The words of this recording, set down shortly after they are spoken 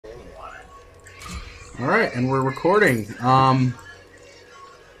Alright, and we're recording.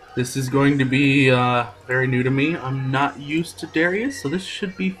 This is going to be very new to me. I'm not used to Darius, so this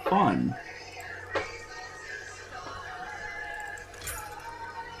should be fun.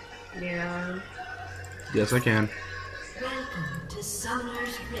 Yeah. Yes, I can. Welcome to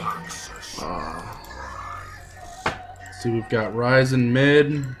Summoner's Rift. See, we've got Ryzen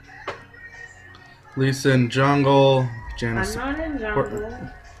mid, Lisa in jungle, Jana I'm not in jungle.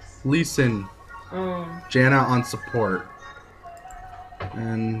 Lisa in Jana on support,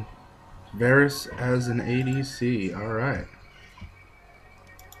 and Varus as an ADC. All right.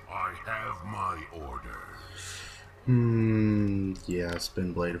 I have my orders. Yeah,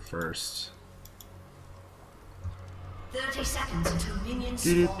 spin blade first. 30 seconds until minions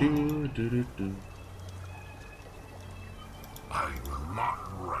Do spawn. do. I will not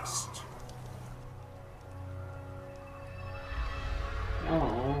rest.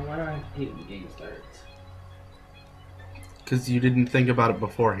 Oh, why do I hate when the game starts? Because you didn't think about it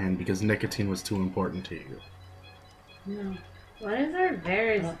beforehand, because nicotine was too important to you. No. What is our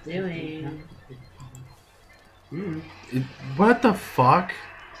Varus doing? What the fuck?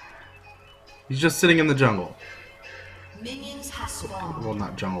 He's just sitting in the jungle. Minions have spawned. Well,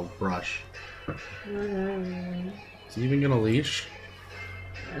 not jungle, brush. I Is he even gonna leash?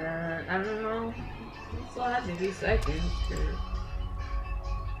 don't know. We still have a few seconds.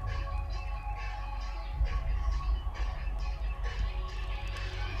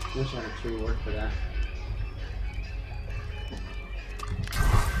 Wish I had a true word for that.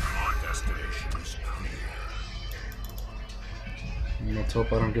 My destination is clear. Let's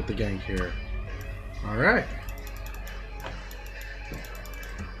hope I don't get the gank here. Alright.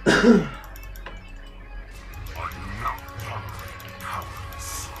 I do not tolerate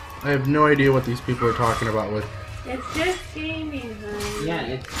cowardice. I have no idea what these people are talking about with. It's just gaming, honey. Yeah,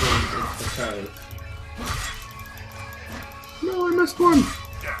 it's the pros. No, I missed one!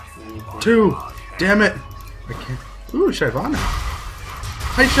 Two! Damn it! I can't. Ooh, Shyvana.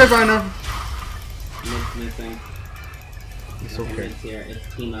 Hi, Shyvana! Missing. It's Nothing okay. is here.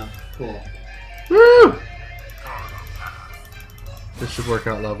 It's team up. Cool. Woo! This should work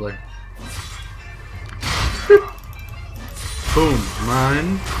out lovely. Boom.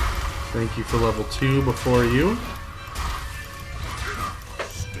 Mine. Thank you for level 2 before you.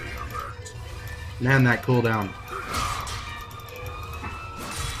 Stay alert. Man, that cooldown.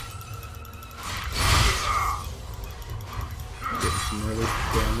 Get some early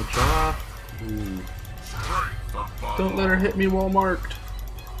damage off. Ooh. Don't let her hit me while marked.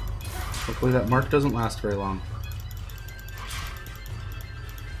 Hopefully that mark doesn't last very long.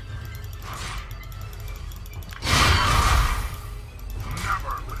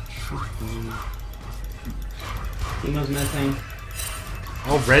 Temo's missing.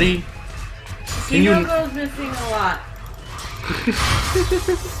 Already? Can you? Timo's missing a lot.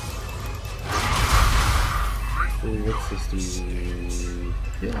 Ooh, what's this do?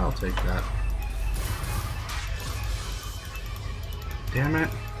 Yeah, I'll take that. Damn it.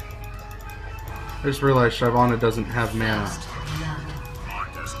 I just realized Shyvana doesn't have mana. My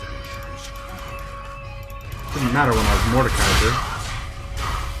destination is clear. Didn't matter when I was Mordekaiser.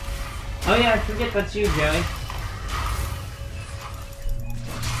 Oh yeah, I forget that's you, Joey.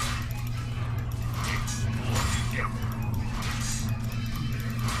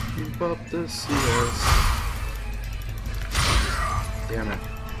 Keep up the CS. Damn it.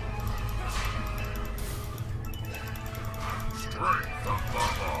 Strength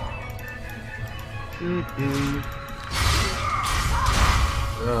above all.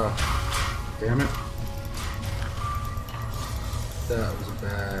 Damn it. That was a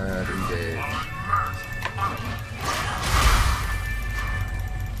bad engage.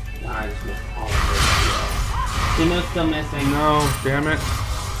 I just missed all of it. Temo's still missing. No, damn it.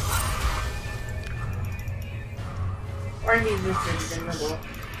 Or he's just invisible.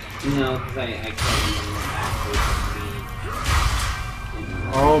 No, because I killed him in the back.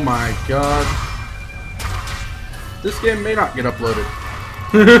 Oh my god. This game may not get uploaded.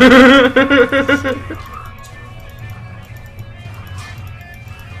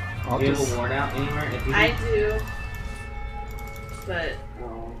 I'll Do you have just... a ward out anywhere? If you I do. But,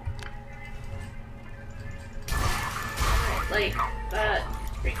 Oh. like, that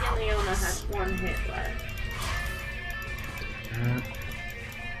freaking Leona has one hit left.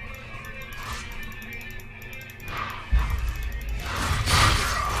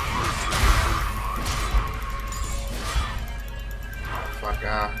 Fuck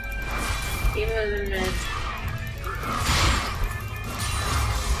off. Timo's in mid.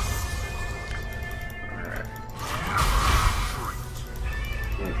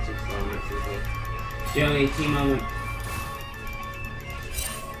 Joey, team moment.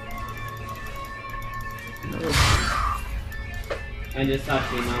 No. I just saw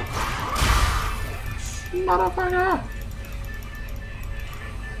Timo. Motherfucker!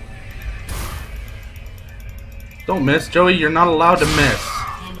 Don't miss, Joey. You're not allowed to miss.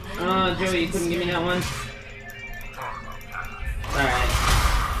 Oh, Joey, you couldn't give me that one? Alright.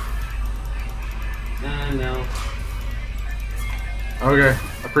 No. Okay,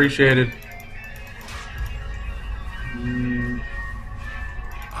 appreciated.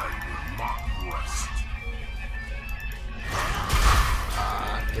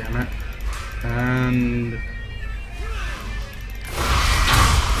 Damn it. And...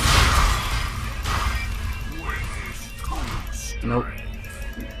 Nope.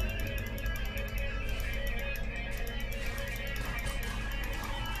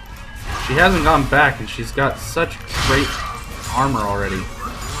 She hasn't gone back, and she's got such great armor already.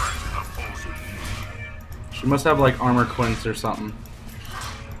 She must have like armor cleanse or something.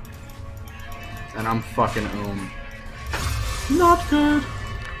 And I'm fucking not good.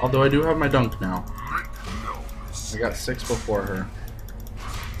 Although I do have my dunk now. I got 6 before her.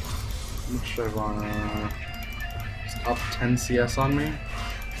 How much do I wanna... It's up 10 CS on me.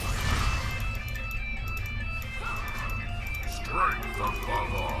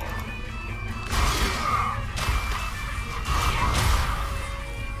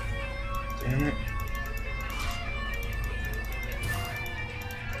 Damn it.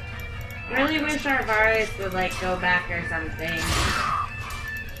 I really wish our Darius would like go back or something.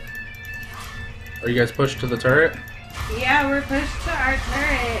 Are you guys pushed to the turret? Yeah, we're pushed to our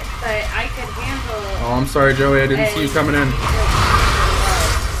turret, but I could handle. Oh, I'm sorry, Joey. I didn't see you coming in.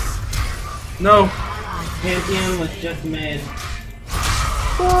 No. Pantheon was just mid.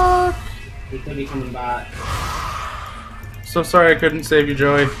 Fuck. He could be coming back. So sorry I couldn't save you,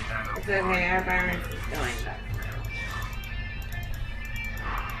 Joey. It's okay, our Darius is going back.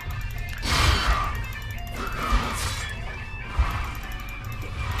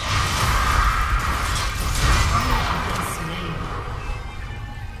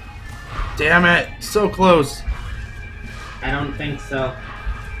 Damn it! So close. I don't think so.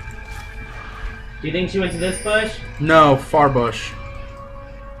 Do you think she went to this bush? No, far bush.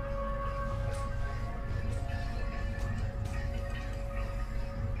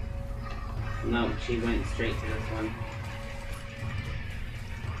 No, she went straight to this one.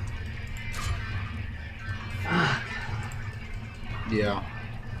 Fuck. Yeah.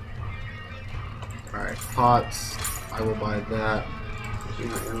 Alright, pots. I will buy that. She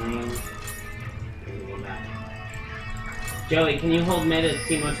might remain. Go back. Joey, can you hold mid as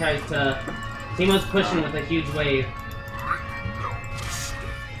Timo tries to... Timo's pushing with a huge wave.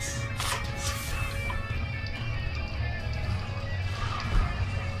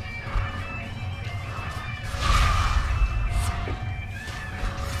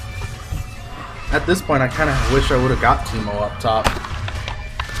 At this point, I kind of wish I would have got Timo up top.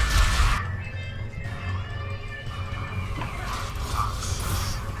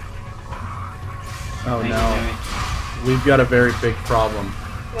 Oh no. We've got a very big problem.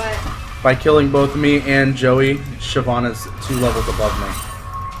 What? By killing both me and Joey, Shyvana's 2 levels above me.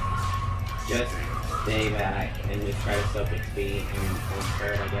 Just stay back and just try to soak its feet and hold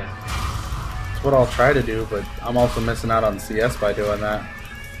her, I guess. That's what I'll try to do, but I'm also missing out on CS by doing that.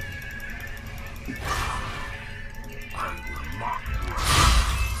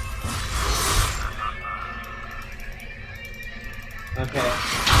 Okay.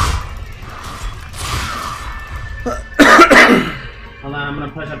 Hold on, I'm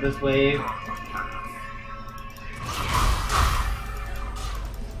gonna push up this wave.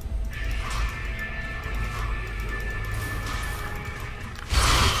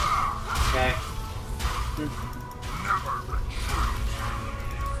 Okay.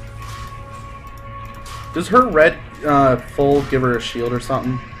 Does her red full give her a shield or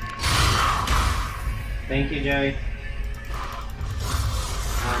something? Thank you, Joey.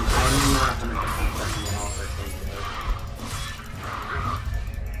 I'm not 100% certain what all her things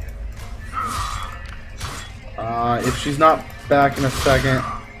are. If she's not back in a second,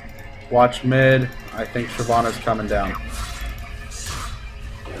 watch mid. I think Shyvana's coming down.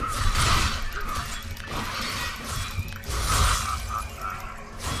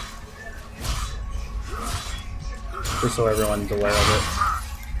 Just so everyone's aware of it.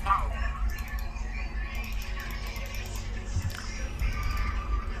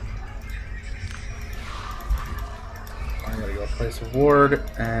 I'm gonna go place a ward,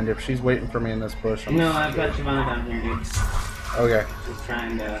 and if she's waiting for me in this bush, I'm No, I've got Shyvana down here, dude. okay. She's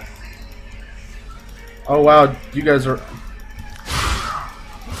trying to... Oh wow, you guys are...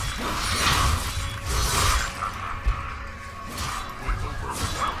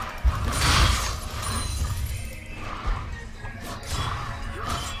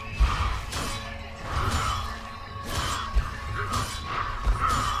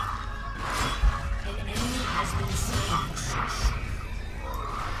 has been slain.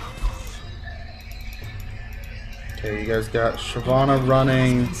 Okay, you guys got Shyvana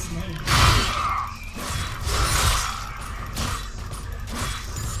running.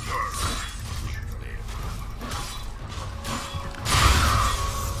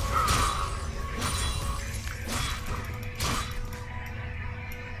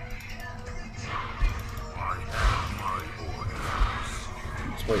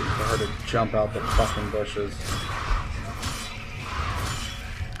 Just waiting for her to jump out the fucking bushes.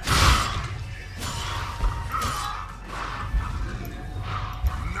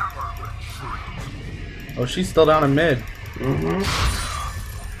 Oh, she's still down in mid.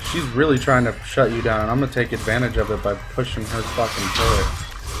 She's really trying to shut you down. I'm gonna take advantage of it by pushing her fucking turret.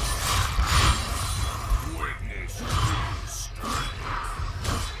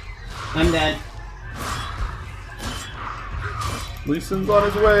 I'm dead. Lee Sin's on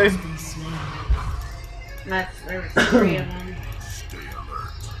his way. There was 3 of them.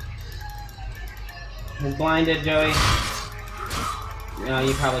 He's blinded, Joey. No,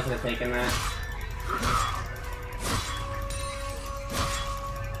 you probably could have taken that.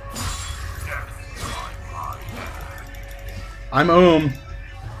 I'm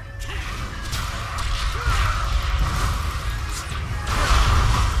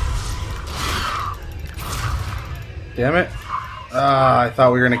Damn it. I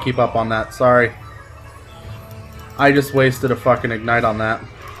thought we were gonna keep up on that. Sorry. I just wasted a fucking ignite on that.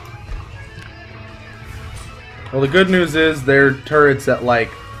 Well, the good news is their turret's at like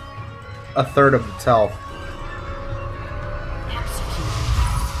a third of its health.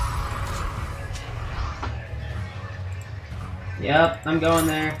 Yep, I'm going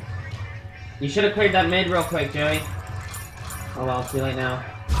there. You should have cleared that mid real quick, Joey. Oh well, it's too late now.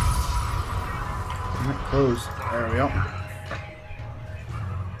 Not close. There we go.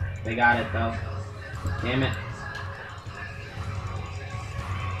 They got it though. Damn it.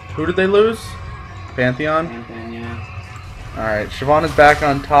 Who did they lose? Pantheon? Pantheon, yeah. Alright, Shyvana's back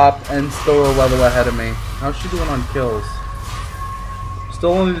on top and still a level ahead of me. How's she doing on kills?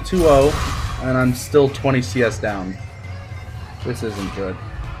 Still only the 2-0, and I'm still 20 CS down. This isn't good.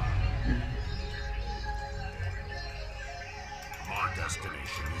 My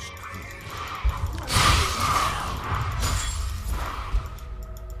destination is clear.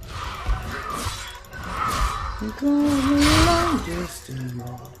 Make no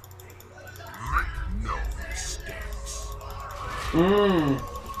mistakes. No.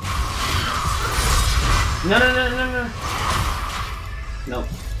 Nope.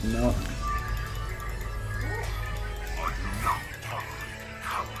 No. I do not tolerate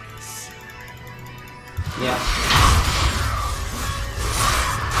cowardice. Yeah.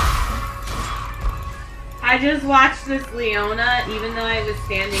 I just watched this Leona, even though I was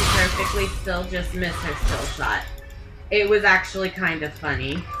standing perfectly still, just miss her still shot. It was actually kind of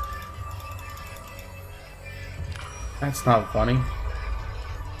funny. That's not funny.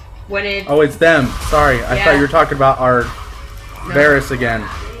 When it Oh, it's them. Sorry, I thought you were talking about our Varus again.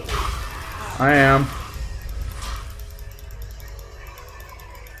 I am.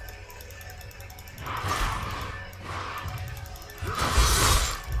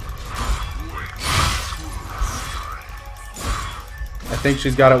 I think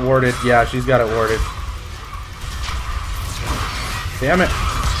she's got it warded. Yeah, she's got it warded. Damn it.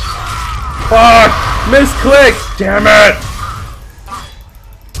 Fuck! Misclicked! Damn it!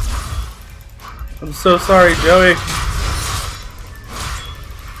 I'm so sorry, Joey.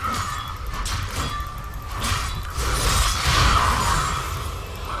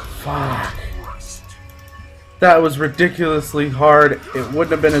 Fuck. That was ridiculously hard. It wouldn't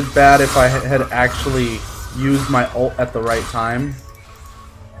have been as bad if I had actually used my ult at the right time.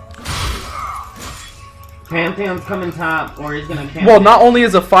 Pantheon's coming top, or he's gonna camp. Well, not only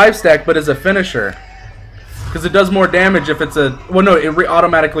as a 5-stack, but as a finisher. Because it does more damage if it's a... Well, no, it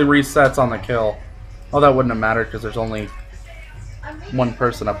automatically resets on the kill. Oh, that wouldn't have mattered because there's only one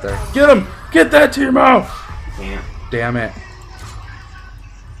person up there. Get him! Get that team out! Can't. Damn it.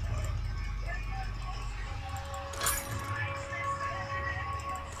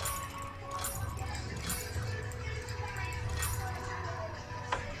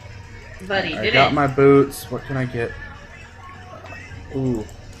 Buddy, I did got it. my boots. What can I get? Ooh.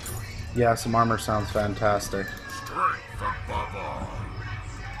 Yeah, some armor sounds fantastic. Strength above all.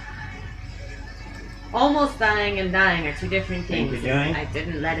 Almost dying and dying are two different Thank things. you, Joey. I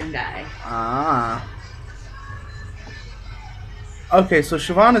didn't let him die. Ah. Okay, so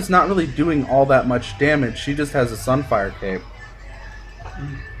Shyvana's not really doing all that much damage. She just has a Sunfire cape.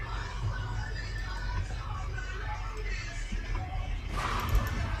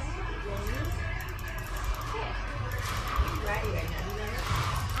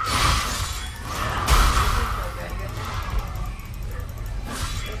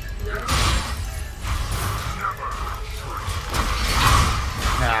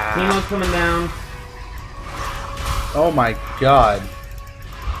 Teemo's coming down. Oh my god.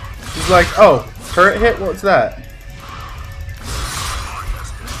 He's like, oh, turret hit? What's that?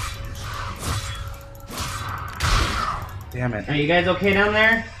 Damn it. Are you guys okay down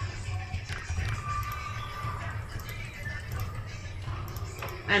there?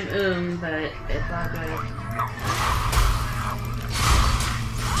 I'm but it's all good.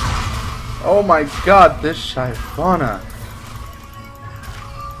 Oh my god, this Shyvana.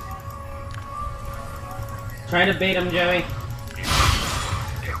 Try to bait him, Joey.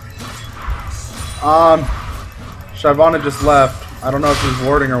 Shyvana just left. I don't know if he's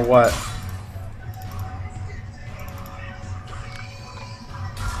warding or what.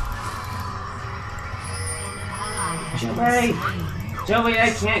 Joey! Joey, I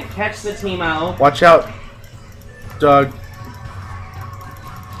can't catch the Teemo. Watch out, Doug.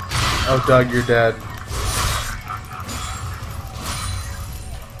 Oh, Doug, you're dead.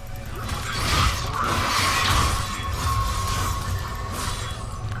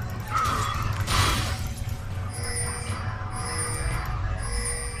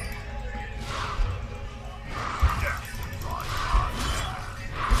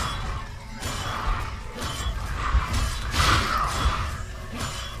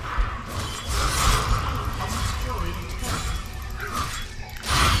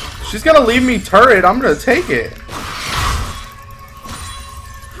 She's gonna leave me turret. I'm gonna take it.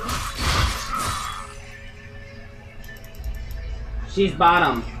 She's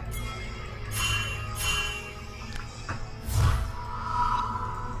bottom.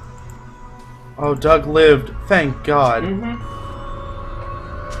 Oh, Doug lived. Thank God. Alright,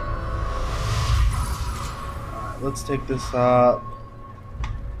 let's take this up.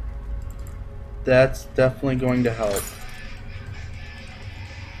 That's definitely going to help.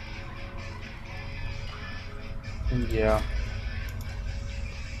 Yeah.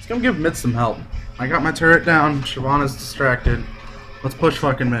 Let's go give mid some help. I got my turret down. Shyvana's distracted. Let's push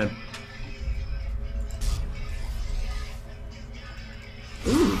fucking mid.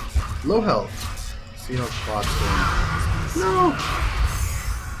 Ooh, low health. See how Squad's doing. No!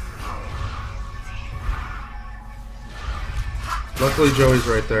 Luckily Joey's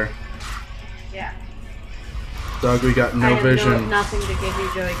right there. Yeah. Doug, we got no vision. Nothing to give you,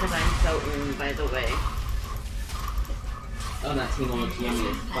 Joey, because I'm so by the way. Oh, that Teemo looks yummy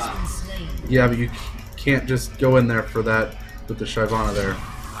as fuck. Yeah, but you can't just go in there for that with the Shyvana there.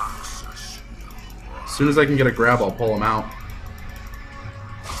 As soon as I can get a grab, I'll pull him out.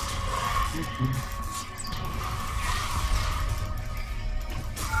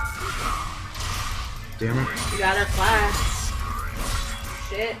 Damn it. You got a flash.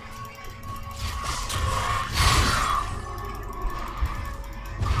 Shit.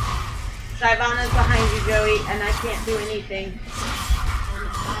 Shyvana's behind you, Joey, and I can't do anything. An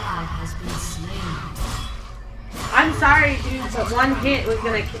ally has been slain. I'm sorry, dude, but one hit was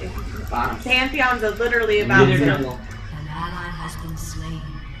gonna kill. Pantheon's are literally about to. An ally has been slain.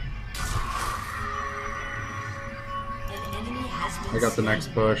 An enemy has been I got the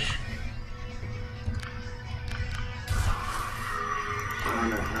next push.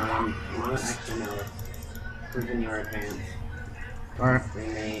 Actually, no. Who's in your advance? Alright.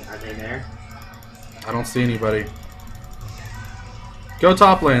 Are they there? I don't see anybody. Go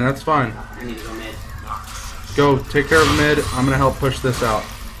top lane, that's fine. I need to go mid. Go, take care of mid. I'm gonna help push this out.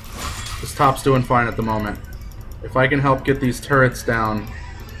 This top's doing fine at the moment. If I can help get these turrets down.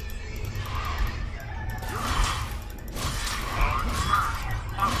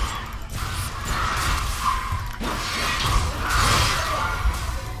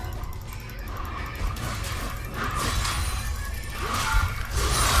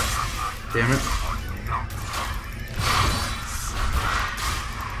 Damn it.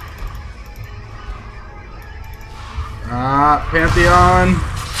 Ah, Pantheon.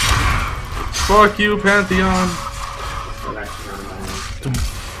 Fuck you, Pantheon.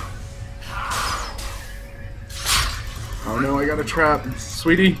 Oh no, I got a trap.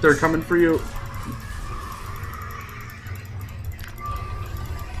 Sweetie, they're coming for you.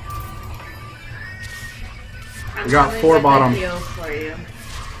 I'm We got coming 4 with the bottom. heals for you.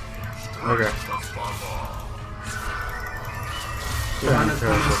 Okay.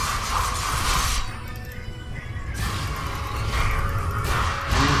 Fantastic.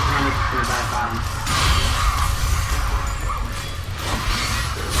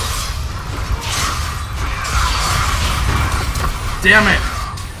 Damn it!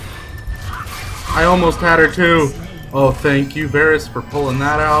 I almost had her too. Oh, thank you, Darius, for pulling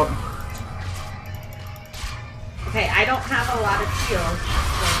that out. Okay, I don't have a lot of heals,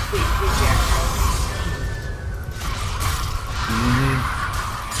 so please be careful.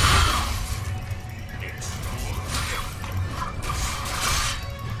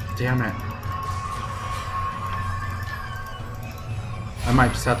 damn it. I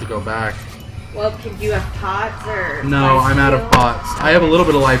might just have to go back. Well, could you have pots or... No, I'm out of lifesteal? pots. I have a little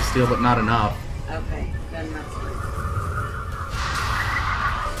bit of lifesteal, but not enough. Okay, then that's fine.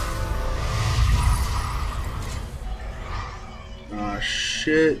 Ah,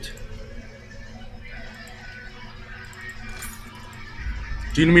 shit.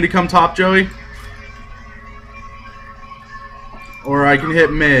 Do you need me to come top, Joey? Or I can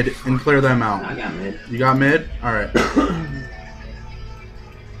hit mid and clear them out. I got mid. You got mid? Alright. Killing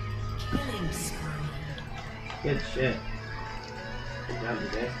spree. Good shit. Good job,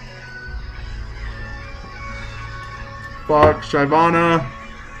 today. Fuck, Shyvana.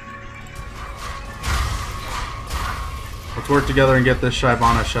 Let's work together and get this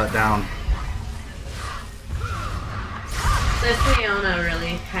Shyvana shut down. This Leona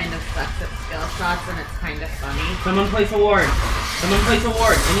really kind of sucks at skill shots, and it's kind of funny. Someone place a ward. Someone place a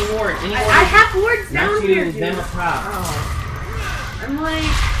ward. Any ward. Any ward. I have wards Not down you, here, dude. them up top. Oh. I'm like...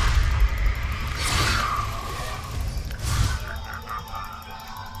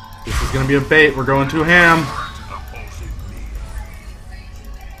 This is gonna be a bait. We're going to ham.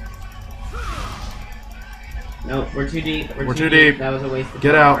 Nope, we're too deep. We're too deep. That was a waste of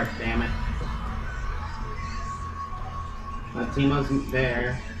Get time. out. Damn it. Teemo's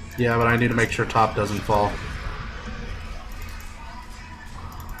there. Yeah, but I need to make sure top doesn't fall.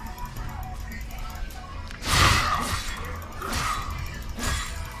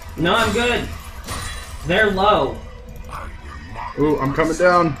 No, I'm good. They're low. Ooh, I'm coming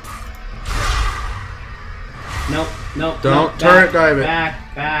down. Nope, nope. Don't nope, turret dive it.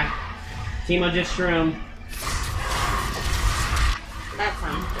 Back. Teemo just shroomed. That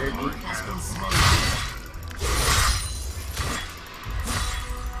sounds dirty. Has been slain.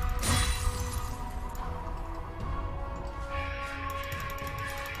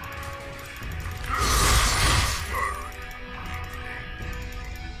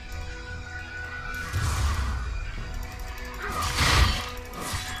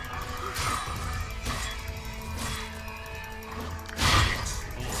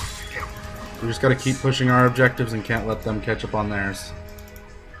 We just gotta keep pushing our objectives and can't let them catch up on theirs.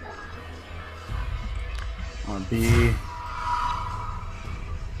 On B. I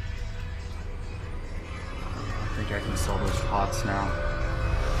think I can sell those pots now.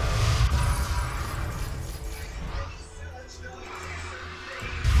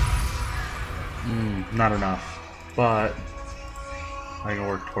 Not enough. But I can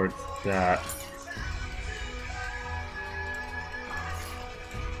work towards that.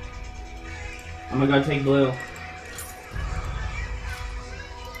 I'm gonna go take blue.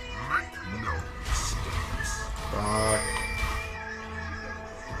 Fuck.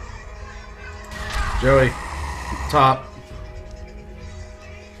 Joey, top.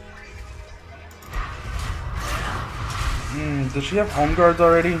 Does she have home guards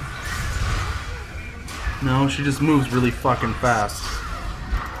already? No, she just moves really fucking fast.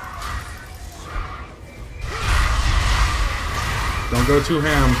 Don't go too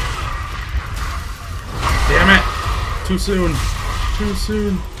ham. Damn it! Too soon. Too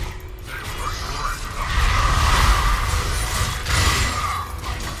soon.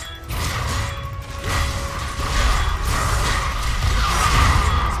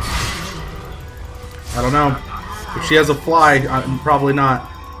 I don't know. If she has a fly, probably not.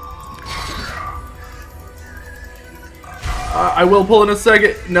 I will pull in a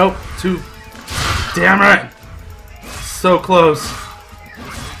second. Nope. Too. Damn it! So close.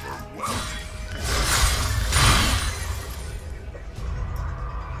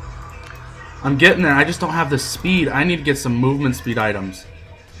 I'm getting there. I just don't have the speed. I need to get some movement speed items.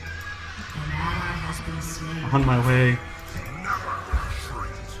 An ally has been slain. On my way.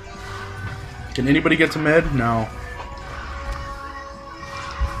 Can anybody get to mid? No.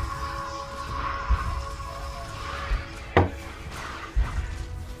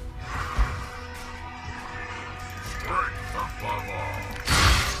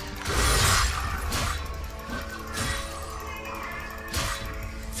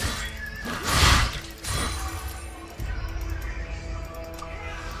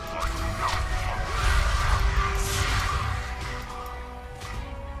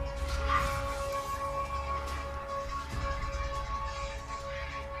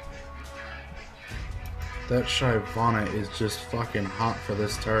 That Shyvana is just fucking hot for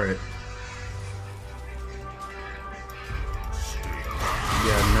this turret.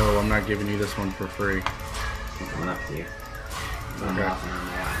 Yeah, no, I'm not giving you this one for free. I'm coming up to you. Okay.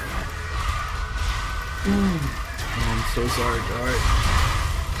 Oh, I'm so sorry, guy.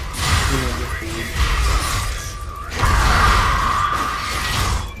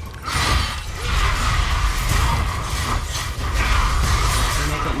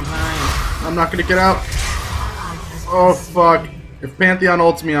 I'm not gonna get out. Oh fuck. If Pantheon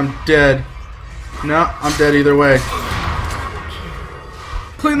ults me, I'm dead. No, I'm dead either way.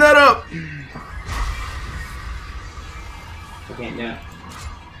 Clean that up! I can't do it.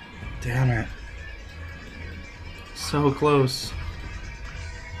 Damn it. So close.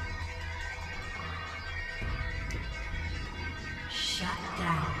 Shut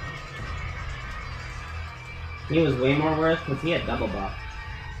down. He was way more worth because he had double buff.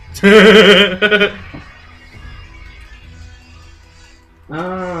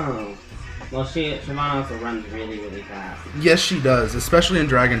 Oh. Well, Shyvana also runs really, really fast. Yes, she does, especially in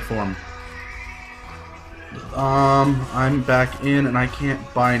dragon form. I'm back in and I can't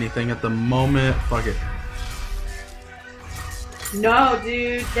buy anything at the moment. Fuck it. No,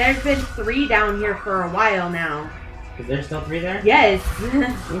 dude. There's been 3 down here for a while now. Is there still 3 there? Yes.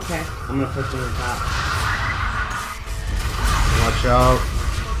 Okay. I'm gonna push to the top. Watch out.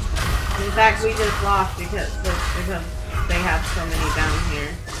 In fact, we just lost because they have so many down here.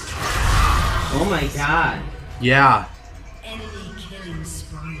 Oh my god. Yeah. Enemy killing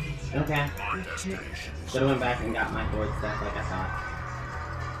spree. Okay. Should've went back and got my board stuff like I thought.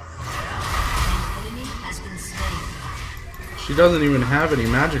 An enemy has been slain. She doesn't even have any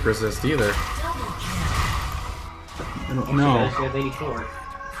magic resist either. Double kill. No. She has 84.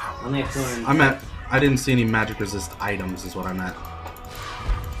 Only have 200. I didn't see any magic resist items is what I meant.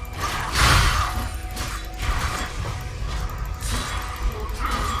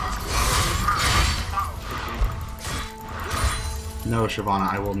 No,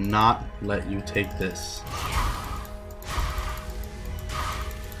 Shyvana, I will not let you take this.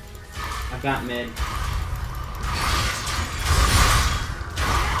 I've got mid.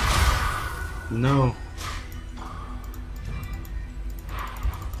 No.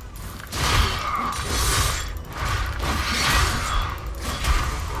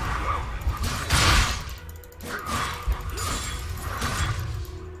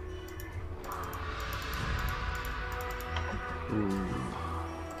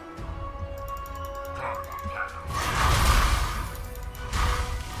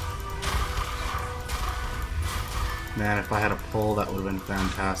 Man, if I had a pull, that would have been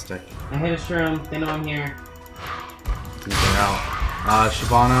fantastic. I hit a shroom. They know I'm here. Get out.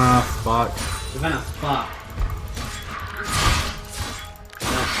 Shyvana, fuck. Shyvana, fuck. No,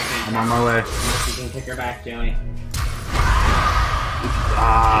 I can't. I'm on my way. Unless you can kick her back, Joey.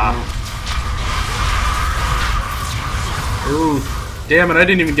 Ah. Ooh. Damn it, I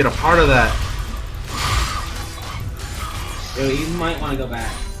didn't even get a part of that. Joey, you might want to go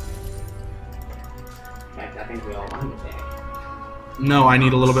back. In fact, I think we all want to go back. No, I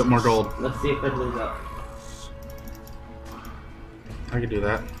need a little bit more gold. Let's see if they're blues up. I can do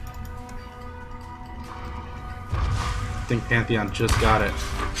that. I think Pantheon just got it.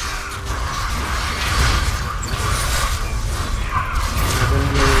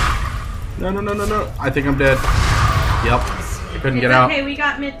 No, no, no, no, no. I think I'm dead. Yep. I couldn't get out. Okay, we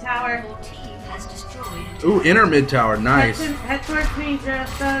got mid tower. Your team has destroyed. Ooh, inner mid tower. Nice. Head towards me,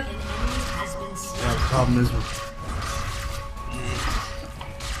 Jessica. An enemy has been slain. Yeah, the problem is...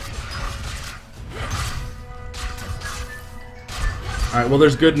 Alright, well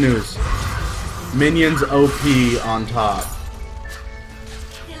there's good news. Minions OP on top.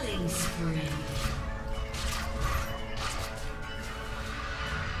 Killing spree.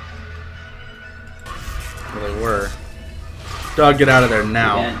 Well, they were. Dog, get out of there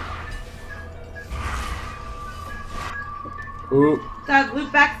now. Dead. Ooh. Doug,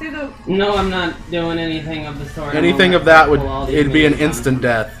 loop back through the... No, I'm not doing anything of the sort. Anything of that would... It'd be an instant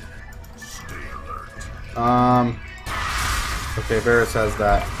death. Okay, Varus has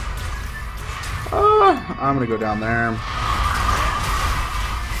that. I'm gonna go down there.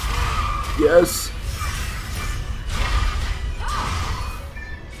 Yes.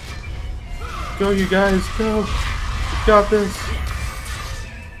 Go, you guys, go. You got this.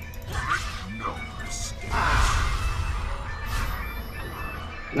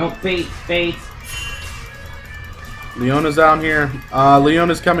 No, fate, fate. Leona's out here.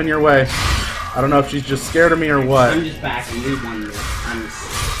 Leona's coming your way. I don't know if she's just scared of me or what. I'm just back and we won this.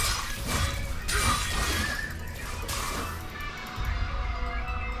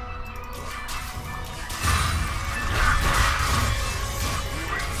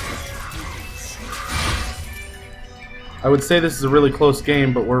 I would say this is a really close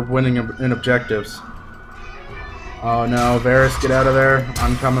game, but we're winning in objectives. Oh no, Varus, get out of there.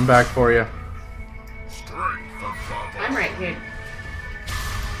 I'm coming back for you. I'm right here.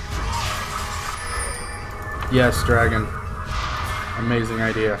 Yes, Dragon. Amazing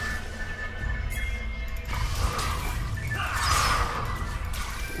idea.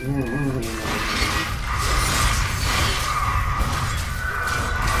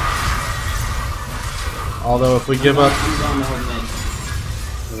 Although if we give up, I'm going to hold mid. I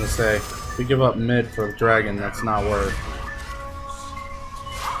was gonna say, if we give up mid for dragon, that's not worth.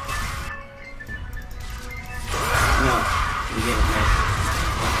 No, you get it mid.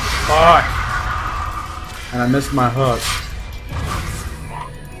 Fuck! And I missed my hook.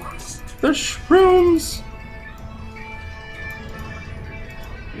 The shrooms!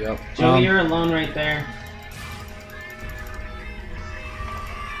 Yep. Joey, you're alone right there.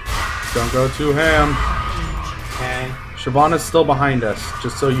 Don't go too ham. Okay. Shyvana's still behind us,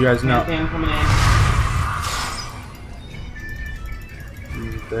 just so you guys know. Okay, I'm coming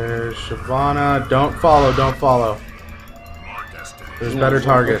in. There's Shyvana. Don't follow, don't follow. There's better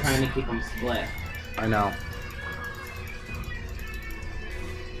targets. We're trying to keep them split. I know.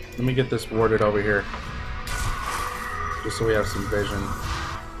 Let me get this warded over here. Just so we have some vision.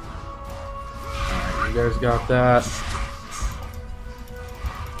 Alright, you guys got that.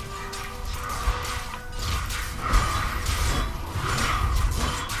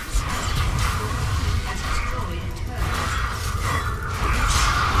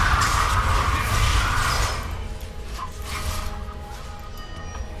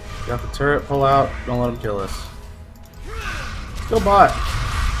 Got the turret, pull out, don't let him kill us. Go bot!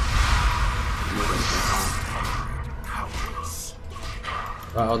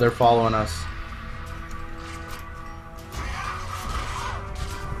 Uh oh, they're following us.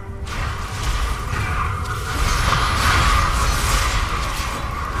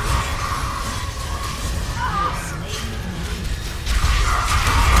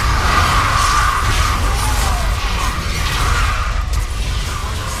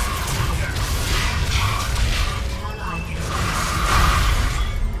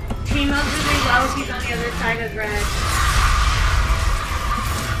 He's on the other side of red.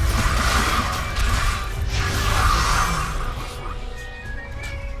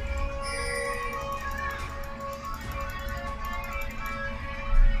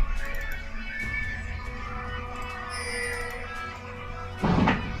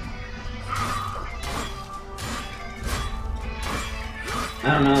 I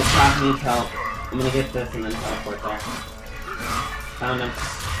don't know, Doc needs help. I'm gonna get this and then teleport there. Found him.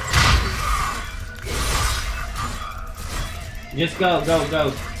 Just go, go,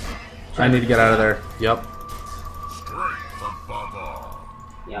 go. I need to get out of there. Yep.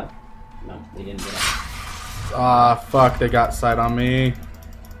 Yep. No, they didn't get out. Ah, fuck, they got sight on me.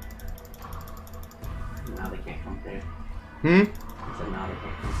 Now they can't come through. Hmm? I said now they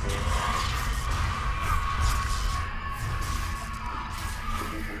can't come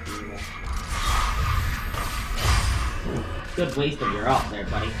through. Good waste of your ult there,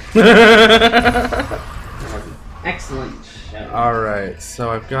 buddy. Excellent show. Alright, so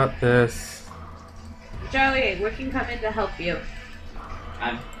I've got this. Joey, we can come in to help you.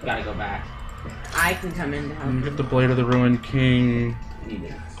 I've gotta go back. I can come in to help Get the Blade of the Ruined King. I need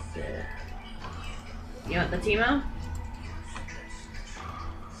to sit. you. You want the Teemo?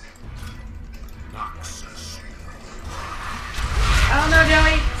 Oh no,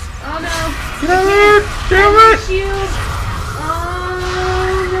 Joey! Oh no! Damn it! Damn it! Shield! Oh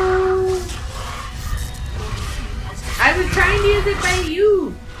no! I was trying to use it by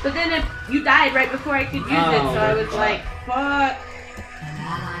you, but then you died right before I could use it, so I was like, fuck.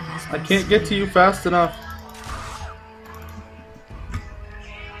 I can't get to you fast enough.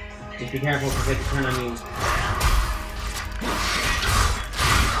 Just be careful because they can turn on you. It's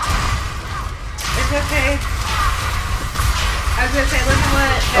okay. I was gonna say, look at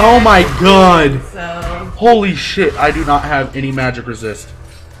what. Oh my god! So. Holy shit, I do not have any magic resist.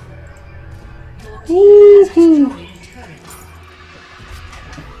 Woohoo!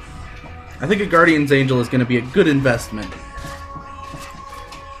 I think a Guardian's Angel is going to be a good investment.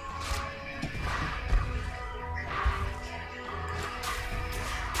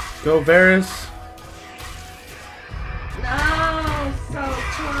 Go Varus. No, so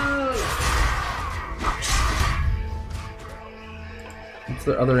close. What's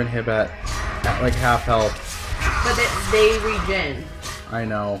the other inhib at like half health? But they regen. I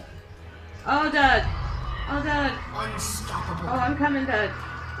know. Oh, Doug. Oh, Doug. Unstoppable. Oh, I'm coming, Doug.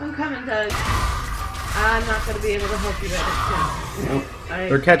 I'm coming, Doug. I'm not going to be able to help you right now. Nope.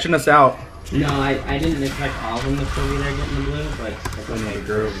 They're catching us out. No, I didn't expect all of them to still be there getting the blue, but it's We need okay. a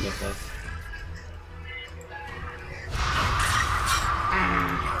group. We get this.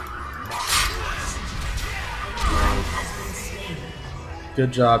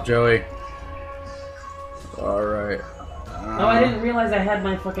 Good job, Joey. Alright. Oh, I didn't realize I had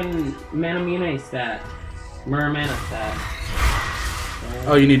my fucking Manamune stat. Muramana stat.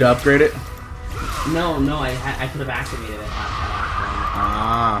 Oh, you need to upgrade it? No, I could have activated it last round.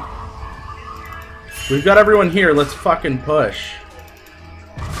 Ah. We've got everyone here. Let's fucking push.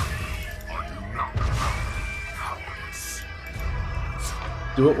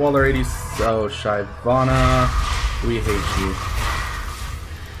 Do it while they're 80. Oh, Shyvana. We hate you.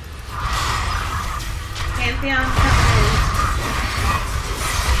 Pantheon coming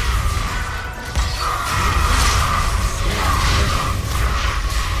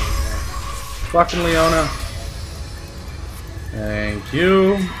Fucking Leona. Thank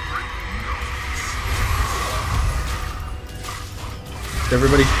you.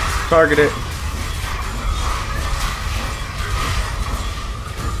 Everybody target it.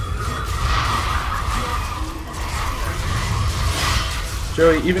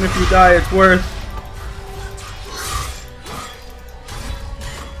 Joey, even if you die, it's worth.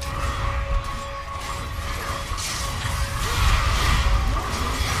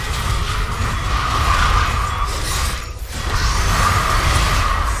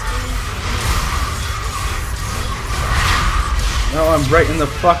 No, I'm right in the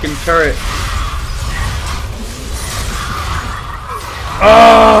fucking turret.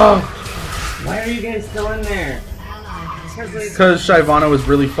 Oh! Why are you guys still in there? Because Shyvana was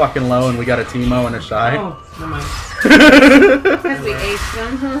really fucking low and we got a Teemo and a Shy. Oh, never mind. because we aced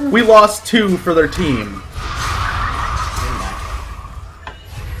them. We lost 2 for their team.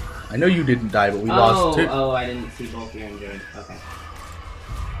 I know you didn't die, but we lost 2. Oh, I didn't see both you and Jared. Okay.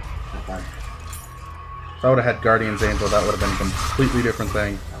 Not bad. If I would have had Guardian's Angel, that would have been a completely different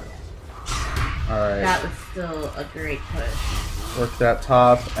thing. Alright. That was still a great push. Work that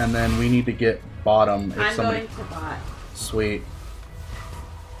top, and then we need to get bottom. If I'm somebody... going to bot. Sweet.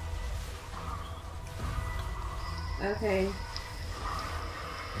 Okay.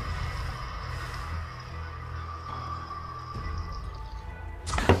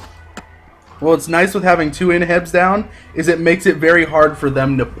 Well, what's nice with having 2 inhibs down is it makes it very hard for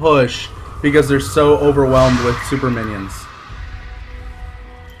them to push because they're so overwhelmed with super minions.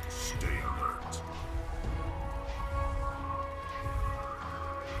 Stay alert.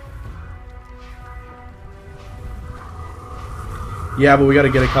 Yeah, but we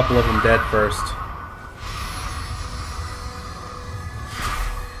gotta get a couple of them dead first.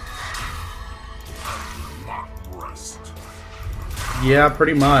 Not rest. Yeah,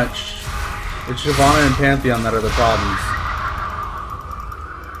 pretty much. It's Shyvana and Pantheon that are the problems.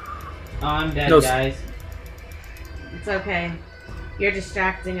 Oh, I'm dead, No, guys. It's okay. You're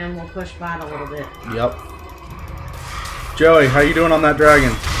distracting them. We'll push bot a little bit. Yep. Joey, how you doing on that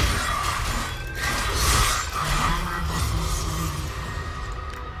dragon?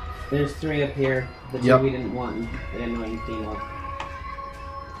 There's 3 up here. The 2 Yep. we didn't want. The annoying Teemo.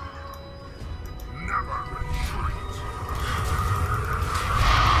 Never retreat.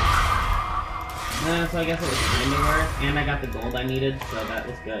 So I guess it was kind of worth, and I got the gold I needed, so that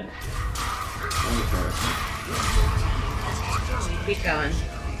was good. Keep going.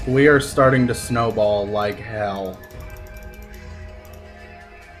 We are starting to snowball like hell.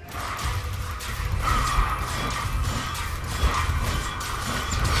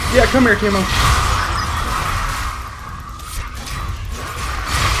 Yeah, come here, Teemo.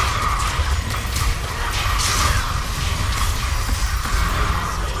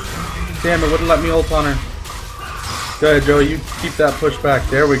 Damn, it wouldn't let me ult on her. Go ahead, Joey. You keep that push back.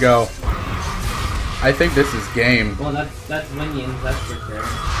 There we go. I think this is game. Well, that's minions, that's for sure.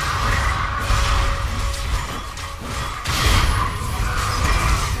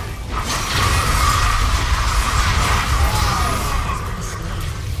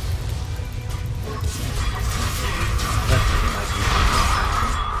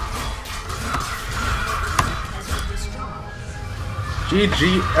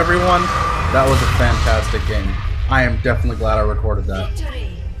 GG, everyone. That was a fantastic game. I am definitely glad I recorded that. Victory.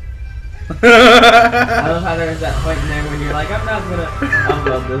 I love how there's that point in there when you're like, I'm not gonna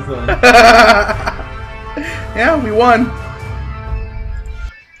upload this one. Yeah, we won.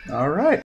 All right.